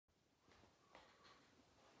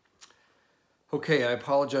Okay, I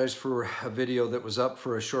apologize for a video that was up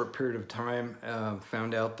for a short period of time.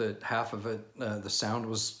 Found out that half of it, the sound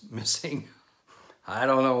was missing. I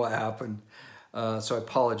don't know what happened. So I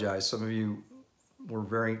apologize. Some of you were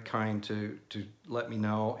very kind to let me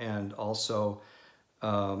know, and also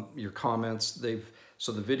your comments.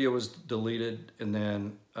 So the video was deleted, and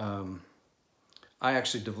then I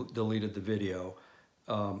actually deleted the video.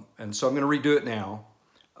 And so I'm going to redo it now.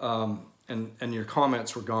 And your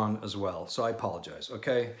comments were gone as well. So I apologize,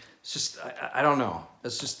 okay? It's just, I don't know.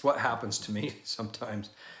 It's just what happens to me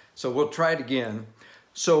sometimes. So we'll try it again.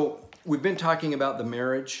 So we've been talking about the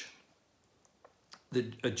marriage,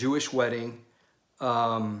 a Jewish wedding,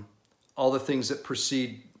 all the things that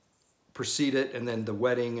precede it, and then the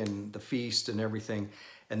wedding and the feast and everything,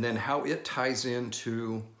 and then how it ties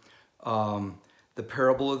into the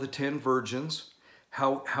parable of the 10 virgins,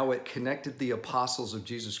 how it connected the apostles of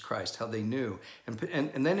Jesus Christ, how they knew, and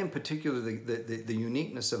then in particular the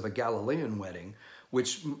uniqueness of a Galilean wedding,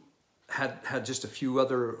 which had just a few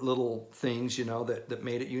other little things, you know, that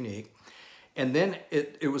made it unique. And then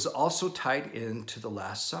it was also tied into the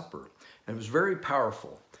Last Supper, and it was very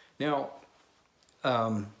powerful. Now,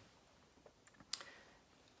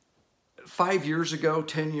 5 years ago,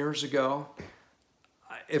 10 years ago,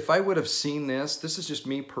 if I would have seen this is just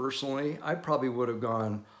me personally, I probably would have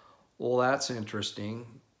gone, well, that's interesting,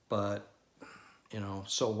 but, you know,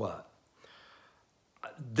 so what?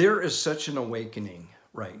 There is such an awakening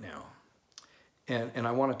right now, and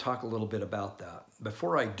I want to talk a little bit about that.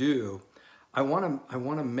 Before I do, I want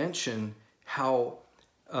to mention how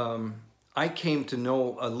I came to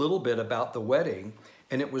know a little bit about the wedding,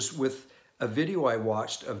 and it was with a video I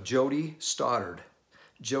watched of Jody Stoddard,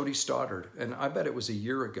 and I bet it was a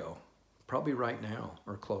year ago, probably right now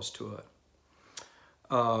or close to it.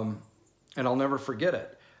 And I'll never forget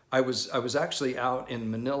it. I was actually out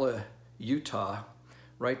in Manila, Utah,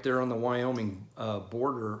 right there on the Wyoming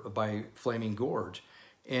border by Flaming Gorge,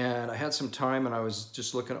 and I had some time, and I was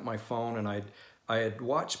just looking at my phone, and I had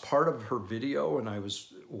watched part of her video, and I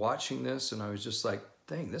was watching this, and I was just like,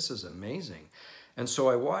 dang, this is amazing. And so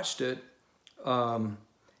I watched it.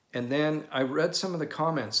 And then I read some of the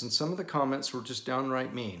comments, and some of the comments were just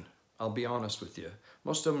downright mean. I'll be honest with you.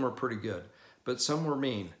 Most of them were pretty good, but some were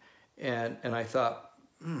mean. And I thought,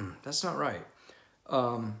 that's not right.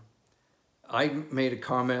 I made a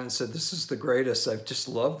comment and said, this is the greatest. I just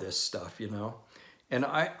love this stuff, you know. And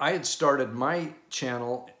I had started my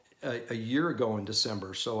channel a year ago in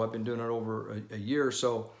December, so I've been doing it over a year.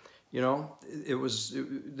 So, you know,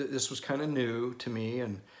 this was kind of new to me,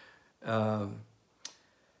 and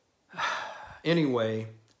anyway,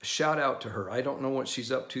 shout out to her. I don't know what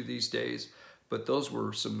she's up to these days, but those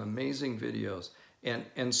were some amazing videos.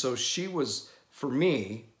 And so she was, for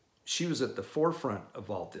me, she was at the forefront of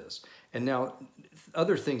all this. And now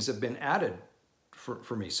other things have been added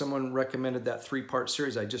for me. Someone recommended that 3-part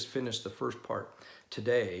series. I just finished the first part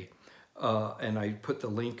today, and I put the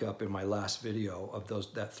link up in my last video of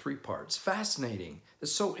that 3 parts. Fascinating.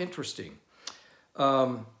 It's so interesting.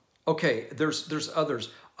 Okay, there's others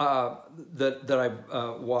that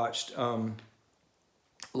I've watched.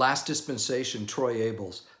 Last Dispensation, Troy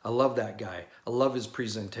Abels. I love that guy. I love his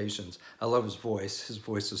presentations. I love his voice. His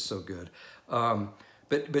voice is so good.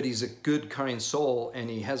 But he's a good, kind soul, and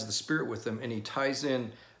he has the Spirit with him, and he ties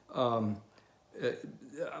in. The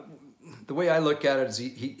way I look at it is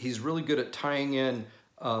he's really good at tying in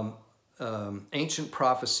ancient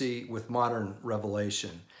prophecy with modern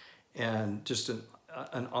revelation, and just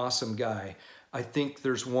an awesome guy. I think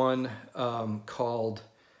there's one called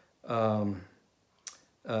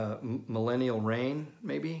Millennial Reign,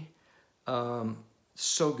 maybe.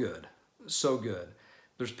 So good, so good.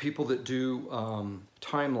 There's people that do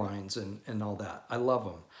timelines and all that. I love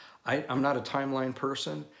them. I'm not a timeline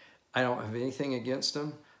person. I don't have anything against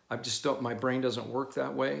them. I just don't, my brain doesn't work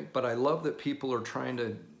that way, but I love that people are trying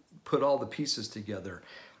to put all the pieces together.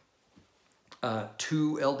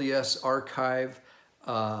 2 LDS Archive,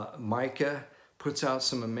 Micah puts out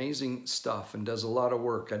some amazing stuff and does a lot of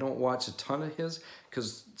work. I don't watch a ton of his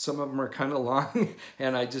because some of them are kind of long,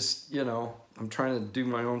 and I just, you know, I'm trying to do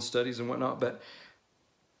my own studies and whatnot, but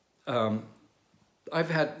I've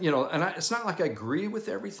had, you know, and it's not like I agree with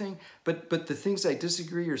everything, but the things I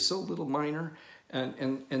disagree are so little minor,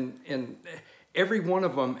 and every one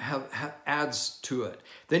of them adds to it.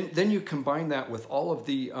 Then you combine that with all of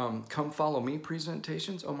the Come Follow Me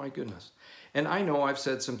presentations. Oh my goodness. And I know I've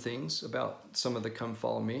said some things about some of the Come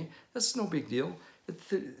Follow Me. That's no big deal.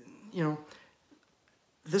 You know,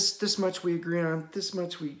 this much we agree on, this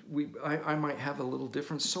much I might have a little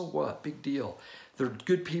difference. So what? Big deal. They're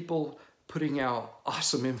good people putting out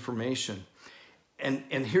awesome information.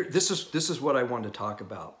 And here, this is what I want to talk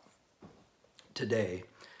about today,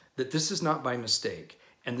 that this is not by mistake,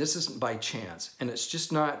 and this isn't by chance, and it's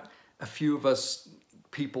just not a few of us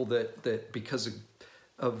people that because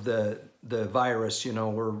of the virus, you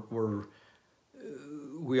know,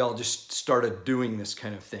 we all just started doing this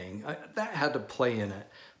kind of thing. That had to play in it,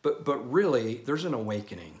 but really, there's an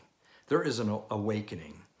awakening. There is an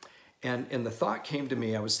awakening. And the thought came to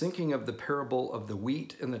me, I was thinking of the parable of the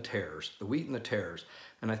wheat and the tares, the wheat and the tares.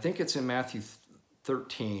 And I think it's in Matthew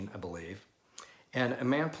 13, I believe. And a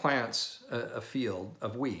man plants a field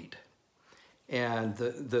of wheat. And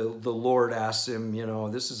the Lord asks him, you know,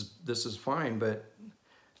 this is fine, but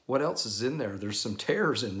what else is in there? There's some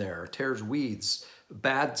tares in there, tares, weeds,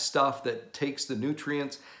 bad stuff that takes the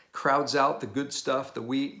nutrients, crowds out the good stuff, the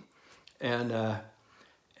wheat. And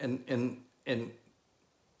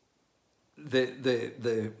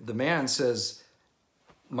the man says,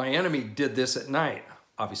 my enemy did this at night.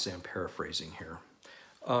 Obviously, I'm paraphrasing here.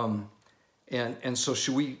 And so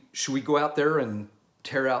should we go out there and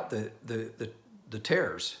tear out the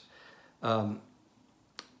tares,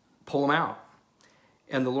 pull them out?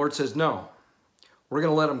 And the Lord says, no, we're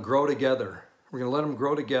going to let them grow together. We're going to let them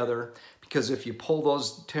grow together, because if you pull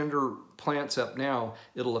those tender plants up now,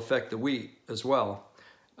 it'll affect the wheat as well.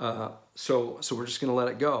 So we're just going to let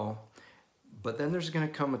it go. But then there's going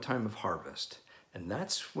to come a time of harvest, and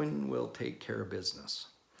that's when we'll take care of business.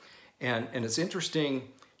 And it's interesting,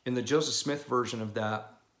 in the Joseph Smith version of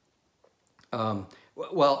that,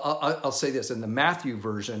 well, I'll say this, in the Matthew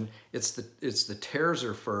version, it's the tares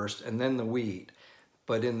are first and then the wheat.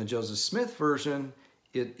 But in the Joseph Smith version,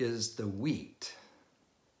 it is the wheat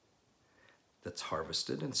that's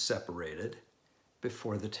harvested and separated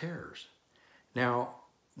before the tares. Now,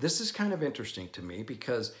 this is kind of interesting to me,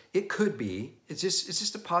 because it could be, it's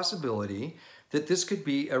just a possibility that this could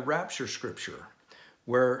be a rapture scripture,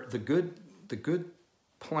 where the good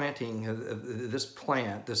planting of this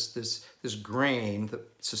plant, this grain that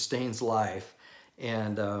sustains life,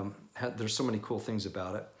 and there's so many cool things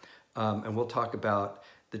about it. And we'll talk about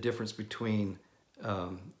the difference between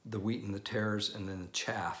the wheat and the tares, and then the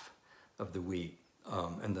chaff of the wheat,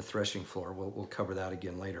 and the threshing floor. We'll cover that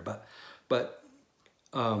again later. But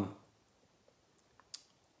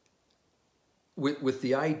with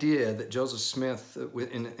the idea that Joseph Smith,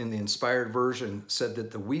 in the inspired version, said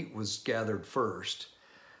that the wheat was gathered first,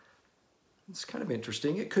 it's kind of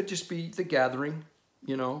interesting. It could just be the gathering,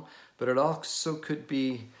 you know, but it also could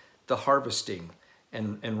be the harvesting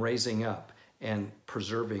and raising up and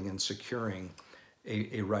preserving and securing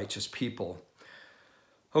a righteous people.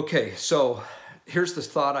 Okay, so here's the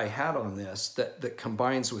thought I had on this that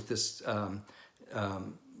combines with this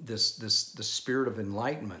the spirit of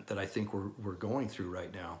enlightenment that I think we're going through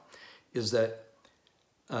right now, is that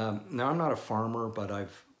now I'm not a farmer, but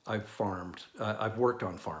I've farmed. I've worked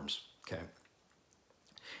on farms. Okay.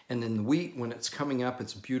 And then the wheat, when it's coming up,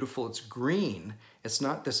 it's beautiful. It's green. It's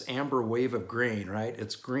not this amber wave of grain, right?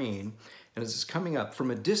 It's green. And as it's coming up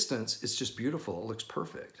from a distance, it's just beautiful. It looks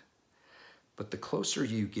perfect. But the closer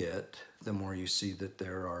you get, the more you see that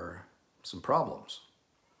there are some problems,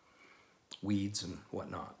 weeds and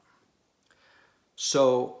whatnot.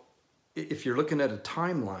 So if you're looking at a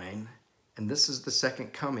timeline, and this is the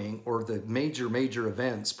second coming, or the major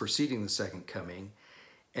events preceding the second coming,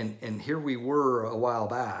 and here we were a while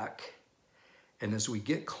back, and as we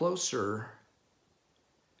get closer,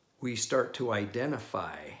 we start to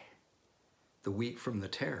identify the wheat from the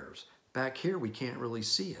tares. Back here, we can't really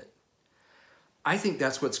see it. I think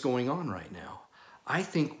that's what's going on right now. I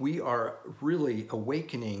think we are really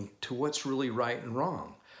awakening to what's really right and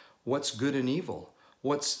wrong, what's good and evil,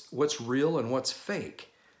 what's real and what's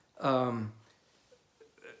fake,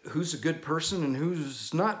 who's a good person and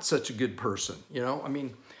who's not such a good person, you know? I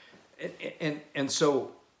mean, and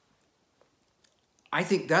so I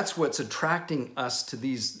think that's what's attracting us to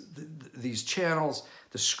these channels,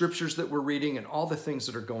 the scriptures that we're reading, and all the things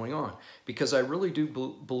that are going on. Because I really do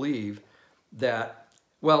believe that,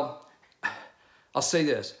 well, I'll say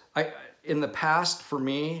this. In the past, for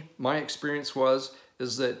me, my experience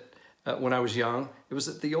is that when I was young, it was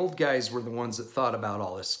that the old guys were the ones that thought about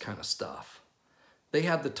all this kind of stuff. They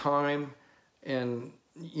had the time, and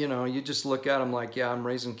you know, you just look at them like, yeah, I'm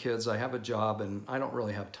raising kids, I have a job, and I don't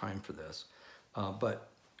really have time for this. But,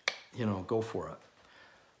 you know, go for it.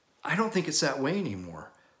 I don't think it's that way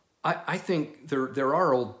anymore. I think there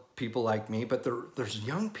are old people like me, but there's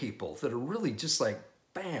young people that are really just like,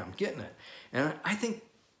 bam, getting it. And I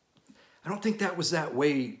don't think that was that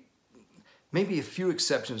way. Maybe a few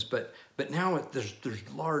exceptions, but now there's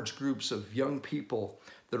large groups of young people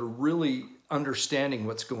that are really understanding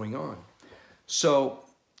what's going on. So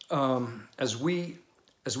as we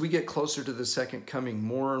get closer to the second coming,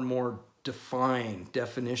 more and more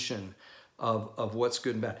definition of what's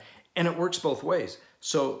good and bad. And it works both ways.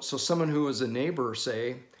 So someone who was a neighbor,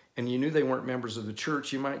 say, and you knew they weren't members of the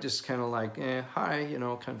church, you might just kind of like, hi, you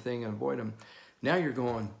know, kind of thing, and avoid them. Now you're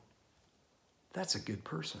going, that's a good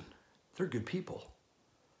person. They're good people.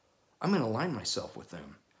 I'm going to align myself with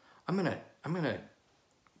them. I'm going to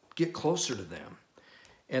get closer to them.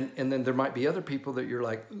 And then there might be other people that you're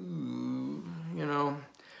like, ooh, you know,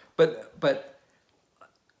 but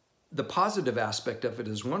the positive aspect of it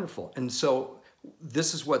is wonderful. And so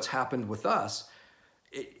this is what's happened with us.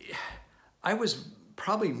 I was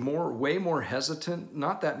probably way more hesitant,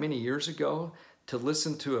 not that many years ago, to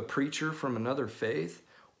listen to a preacher from another faith,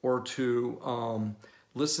 or to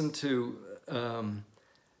listen to a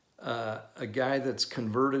guy that's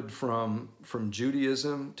converted from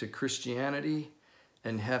Judaism to Christianity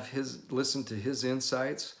and listen to his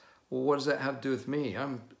insights. Well, what does that have to do with me?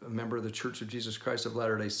 I'm a member of the Church of Jesus Christ of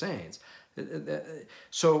Latter-day Saints.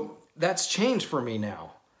 So that's changed for me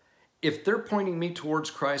now. If they're pointing me towards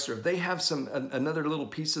Christ, or if they have another little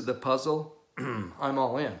piece of the puzzle, I'm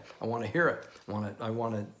all in. I want to hear it. I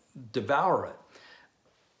want to devour it,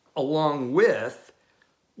 along with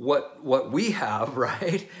what we have,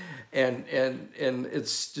 right? And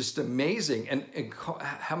it's just amazing. And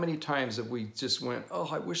how many times have we just went, oh,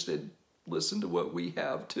 I wish they'd listen to what we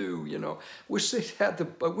have too, you know? I wish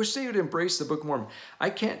they would embrace the Book of Mormon. I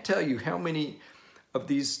can't tell you how many of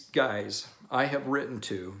these guys I have written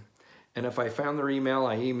to, and if I found their email,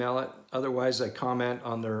 I email it. Otherwise, I comment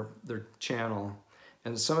on their channel.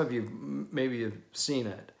 And some of you maybe have seen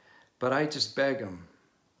it, but I just beg them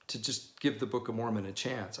to just give the Book of Mormon a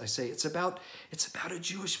chance. I say, it's about a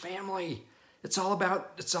Jewish family. It's all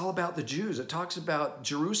about the Jews. It talks about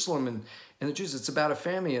Jerusalem and the Jews. It's about a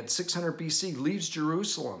family at 600 BC leaves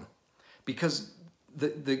Jerusalem because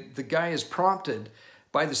the guy is prompted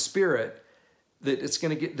by the Spirit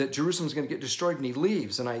that Jerusalem's going to get destroyed, and he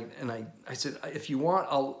leaves. And I said, if you want,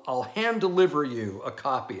 I'll hand deliver you a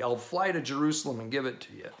copy. I'll fly to Jerusalem and give it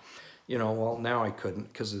to you. You know, well, now I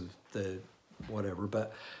couldn't because of the whatever,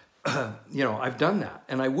 but you know, I've done that,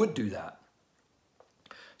 and I would do that.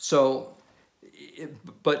 So,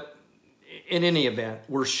 but in any event,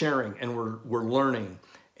 we're sharing and we're learning,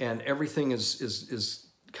 and everything is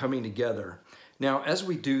coming together. Now, as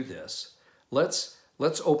we do this, let's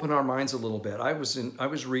open our minds a little bit. I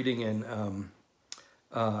was reading in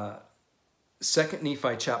 2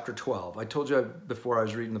 Nephi chapter 12. I told you before I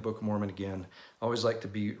was reading the Book of Mormon again. I always like to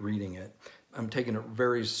be reading it. I'm taking it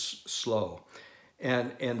very slow.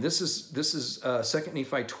 And this is 2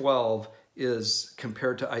 Nephi 12 is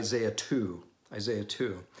compared to Isaiah 2. Isaiah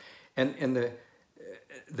 2. And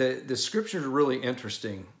the scriptures are really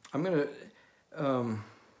interesting. I'm going to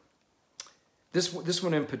this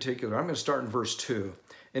one in particular, I'm going to start in verse 2.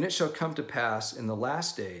 And it shall come to pass in the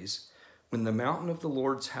last days, when the mountain of the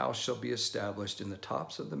Lord's house shall be established in the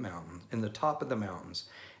top of the mountains,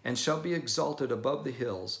 and shall be exalted above the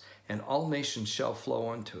hills, and all nations shall flow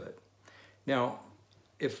unto it. Now,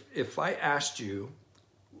 if I asked you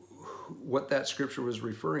what that scripture was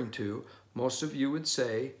referring to, most of you would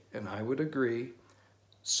say, and I would agree,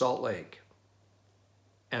 Salt Lake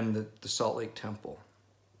and the Salt Lake Temple.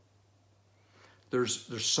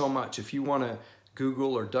 There's so much. If you want to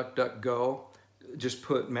Google or DuckDuckGo, just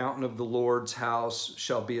put mountain of the Lord's house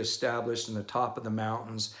shall be established in the top of the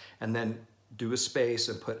mountains, and then do a space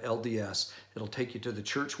and put LDS. It'll take you to the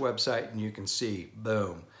church website, and you can see,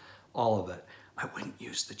 boom, all of it. I wouldn't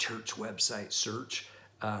use the church website search.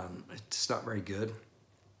 It's not very good.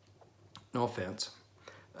 No offense.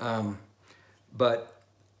 But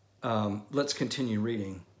let's continue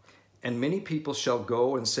reading. And many people shall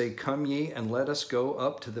go and say, come ye, and let us go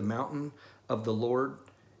up to the mountain of the Lord,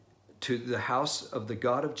 to the house of the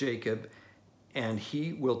God of Jacob, and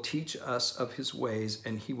he will teach us of his ways,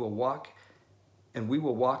 and we will walk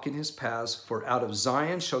in his paths. For out of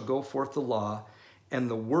Zion shall go forth the law and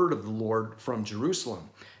the word of the Lord from Jerusalem.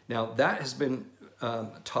 Now that has been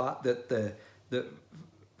taught that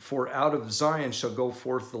for out of Zion shall go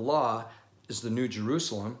forth the law is the New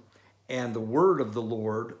Jerusalem, and the word of the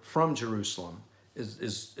Lord from Jerusalem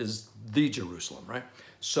is the Jerusalem, right?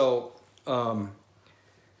 So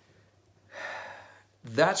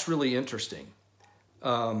that's really interesting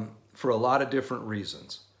for a lot of different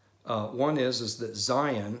reasons. One is that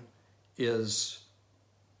Zion is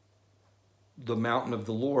the mountain of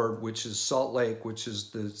the Lord, which is Salt Lake, which is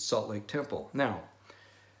the Salt Lake Temple. Now,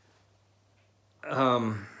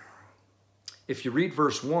 if you read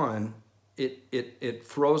verse 1, it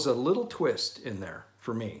throws a little twist in there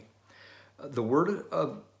for me. the word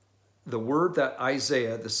that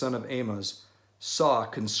Isaiah, the son of Amos, saw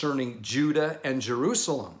concerning Judah and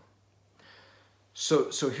Jerusalem.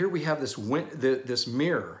 So here we have this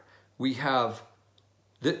mirror. We have,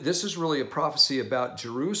 this is really a prophecy about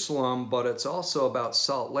Jerusalem, but it's also about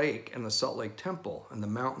Salt Lake and the Salt Lake Temple and the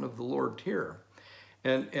mountain of the Lord here.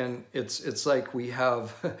 And it's like we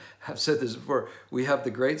have, I've said this before, we have the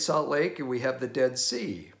Great Salt Lake and we have the Dead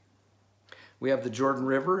Sea. We have the Jordan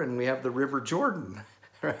River and we have the River Jordan,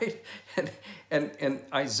 right? And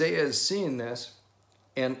Isaiah is seeing this.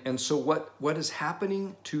 And so what is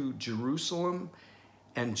happening to Jerusalem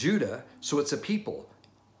and Judah? So it's a people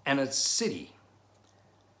and a city.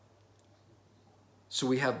 So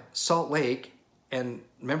we have Salt Lake and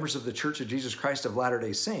members of the Church of Jesus Christ of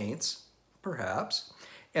Latter-day Saints, perhaps.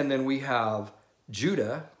 And then we have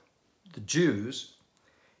Judah, the Jews,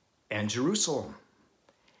 and Jerusalem.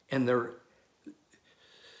 And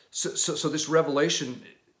so this revelation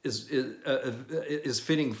is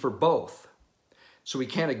fitting for both. So we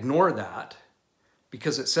can't ignore that,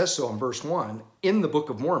 because it says so in verse 1 in the Book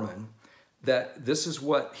of Mormon, that this is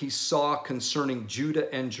what he saw concerning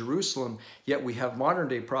Judah and Jerusalem. Yet we have modern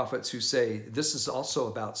day prophets who say this is also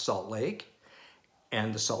about Salt Lake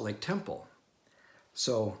and the Salt Lake Temple.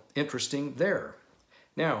 So interesting there.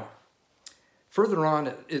 Now, further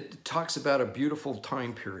on, it talks about a beautiful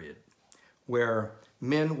time period where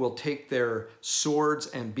men will take their swords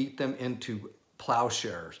and beat them into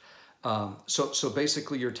plowshares. So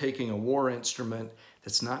basically you're taking a war instrument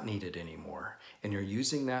that's not needed anymore, and you're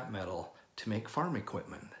using that metal to make farm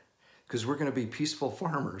equipment, because we're going to be peaceful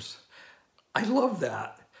farmers. I love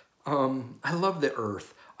that. I love the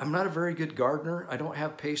earth. I'm not a very good gardener. I don't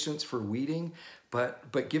have patience for weeding,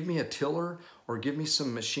 but give me a tiller or give me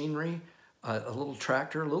some machinery, a little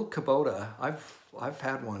tractor, a little Kubota. I've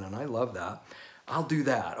had one and I love that. I'll do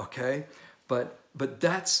that, okay? But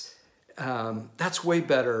that's way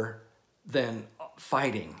better than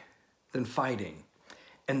fighting.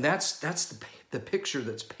 And that's the picture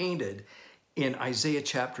that's painted in Isaiah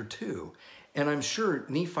chapter 2. And I'm sure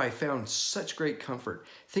Nephi found such great comfort.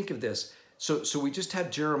 Think of this. So we just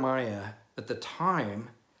had Jeremiah at the time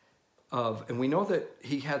of, and we know that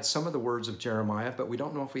he had some of the words of Jeremiah, but we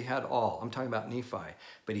don't know if he had all. I'm talking about Nephi,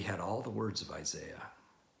 but he had all the words of Isaiah.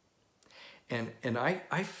 And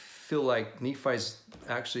I feel like Nephi's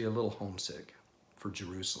actually a little homesick for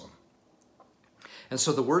Jerusalem. And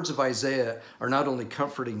so the words of Isaiah are not only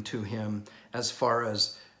comforting to him as far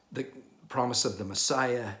as the promise of the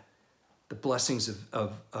Messiah, the blessings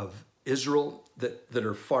of Israel that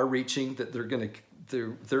are far-reaching, that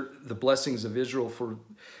the blessings of Israel for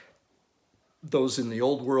those in the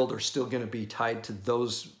old world are still going to be tied to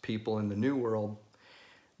those people in the new world.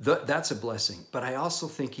 That's a blessing. But I also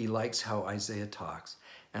think he likes how Isaiah talks.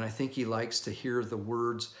 And I think he likes to hear the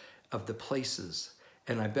words of the places.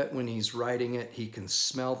 And I bet when he's writing it, he can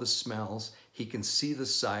smell the smells. He can see the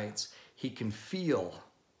sights. He can feel.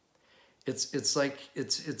 It's like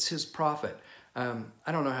it's his prophet. I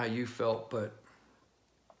don't know how you felt, but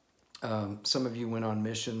some of you went on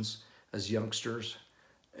missions as youngsters.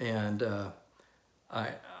 And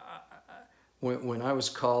when I was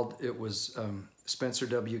called, it was Spencer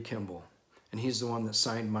W. Kimball. And he's the one that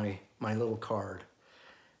signed my little card.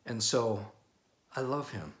 And so I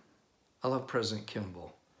love him. I love President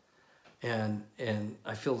Kimball. And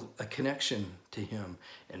I feel a connection to him.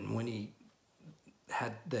 And when he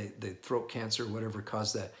had the throat cancer, whatever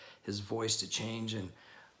caused that, his voice to change, and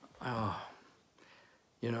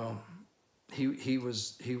you know, he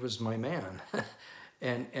was my man.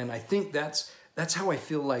 and I think that's how I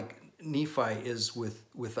feel like Nephi is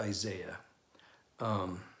with Isaiah.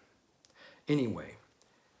 Anyway,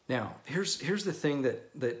 now here's the thing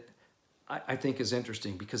that I think is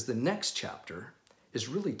interesting, because the next chapter is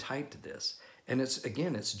really tied to this. And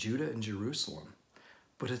it's Judah and Jerusalem,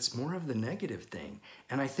 but it's more of the negative thing.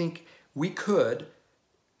 And I think we could,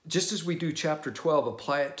 just as we do chapter 12,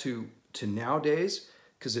 apply it to nowadays,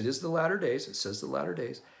 because it is the latter days, it says the latter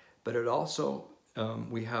days, but it also,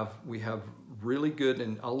 we have really good,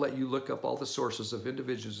 and I'll let you look up all the sources of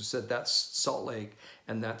individuals who said that's Salt Lake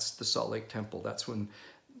and that's the Salt Lake Temple. That's when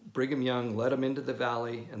Brigham Young led them into the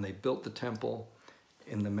valley and they built the temple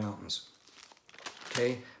in the mountains.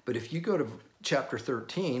 Okay, but if you go to chapter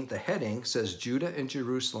 13, the heading says Judah and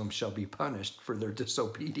Jerusalem shall be punished for their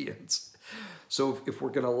disobedience. So if we're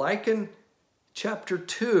going to liken chapter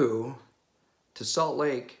 2 to Salt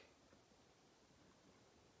Lake,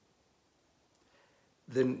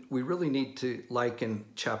 then we really need to liken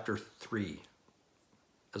chapter 3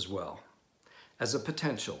 as well, as a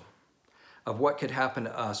potential of what could happen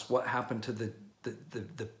to us, what happened to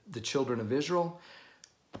the children of Israel?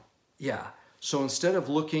 Yeah. So instead of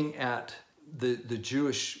looking at the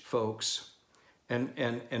Jewish folks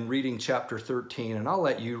and reading chapter 13, and I'll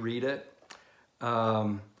let you read it,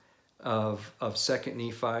 of 2nd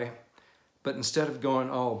Nephi, but instead of going,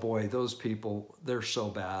 oh boy, those people, they're so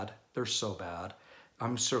bad, they're so bad.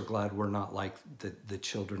 I'm so glad we're not like the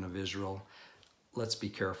children of Israel. Let's be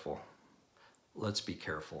careful. Let's be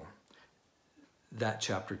careful. That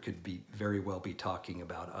chapter could be very well be talking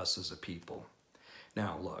about us as a people.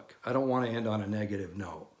 Now, look, I don't want to end on a negative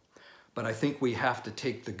note, but I think we have to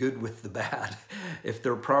take the good with the bad. If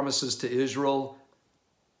there are promises to Israel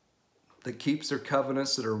that keeps their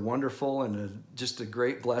covenants that are wonderful and just a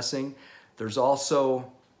great blessing, there's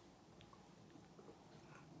also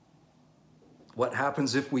what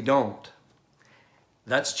happens if we don't.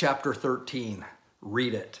 That's chapter 13.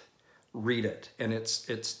 Read it. Read it. And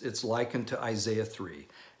it's likened to Isaiah 3.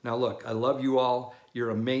 Now look, I love you all.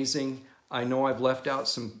 You're amazing. I know I've left out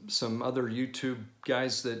some other YouTube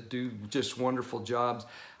guys that do just wonderful jobs.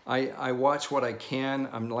 I watch what I can.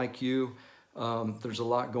 I'm like you. There's a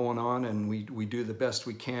lot going on, and we do the best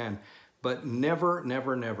we can. But never,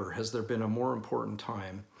 never, never has there been a more important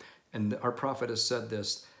time, and our prophet has said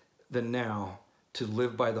this, than now to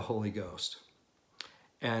live by the Holy Ghost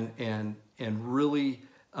and really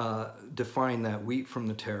define that wheat from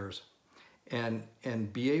the tares,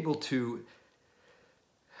 and be able to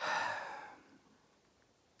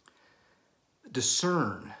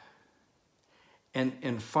discern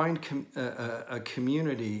and find a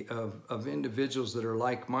community of individuals that are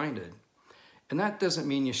like-minded. And that doesn't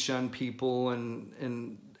mean you shun people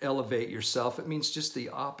and elevate yourself. It means just the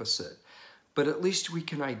opposite. But at least we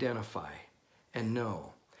can identify and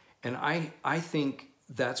know. And I think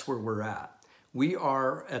that's where we're at. We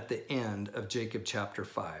are at the end of Jacob chapter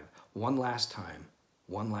 5. One last time,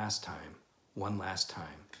 one last time, one last time.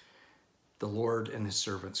 The Lord and his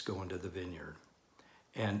servants go into the vineyard.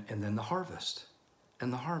 And then the harvest.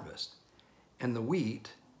 And the harvest. And the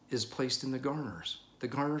wheat is placed in the garners. The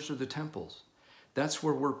garners are the temples. That's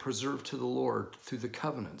where we're preserved to the Lord through the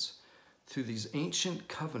covenants, through these ancient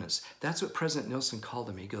covenants. That's what President Nelson called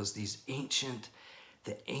them. He goes, the ancient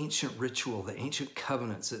ritual, the ancient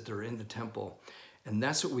covenants that are in the temple. And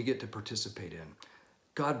that's what we get to participate in.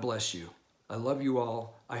 God bless you. I love you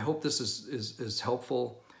all. I hope this is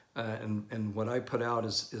helpful. And what I put out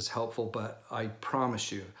is helpful, but I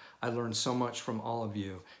promise you, I learned so much from all of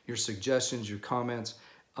you. Your suggestions, your comments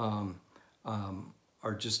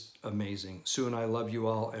are just amazing. Sue and I love you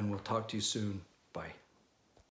all, and we'll talk to you soon. Bye.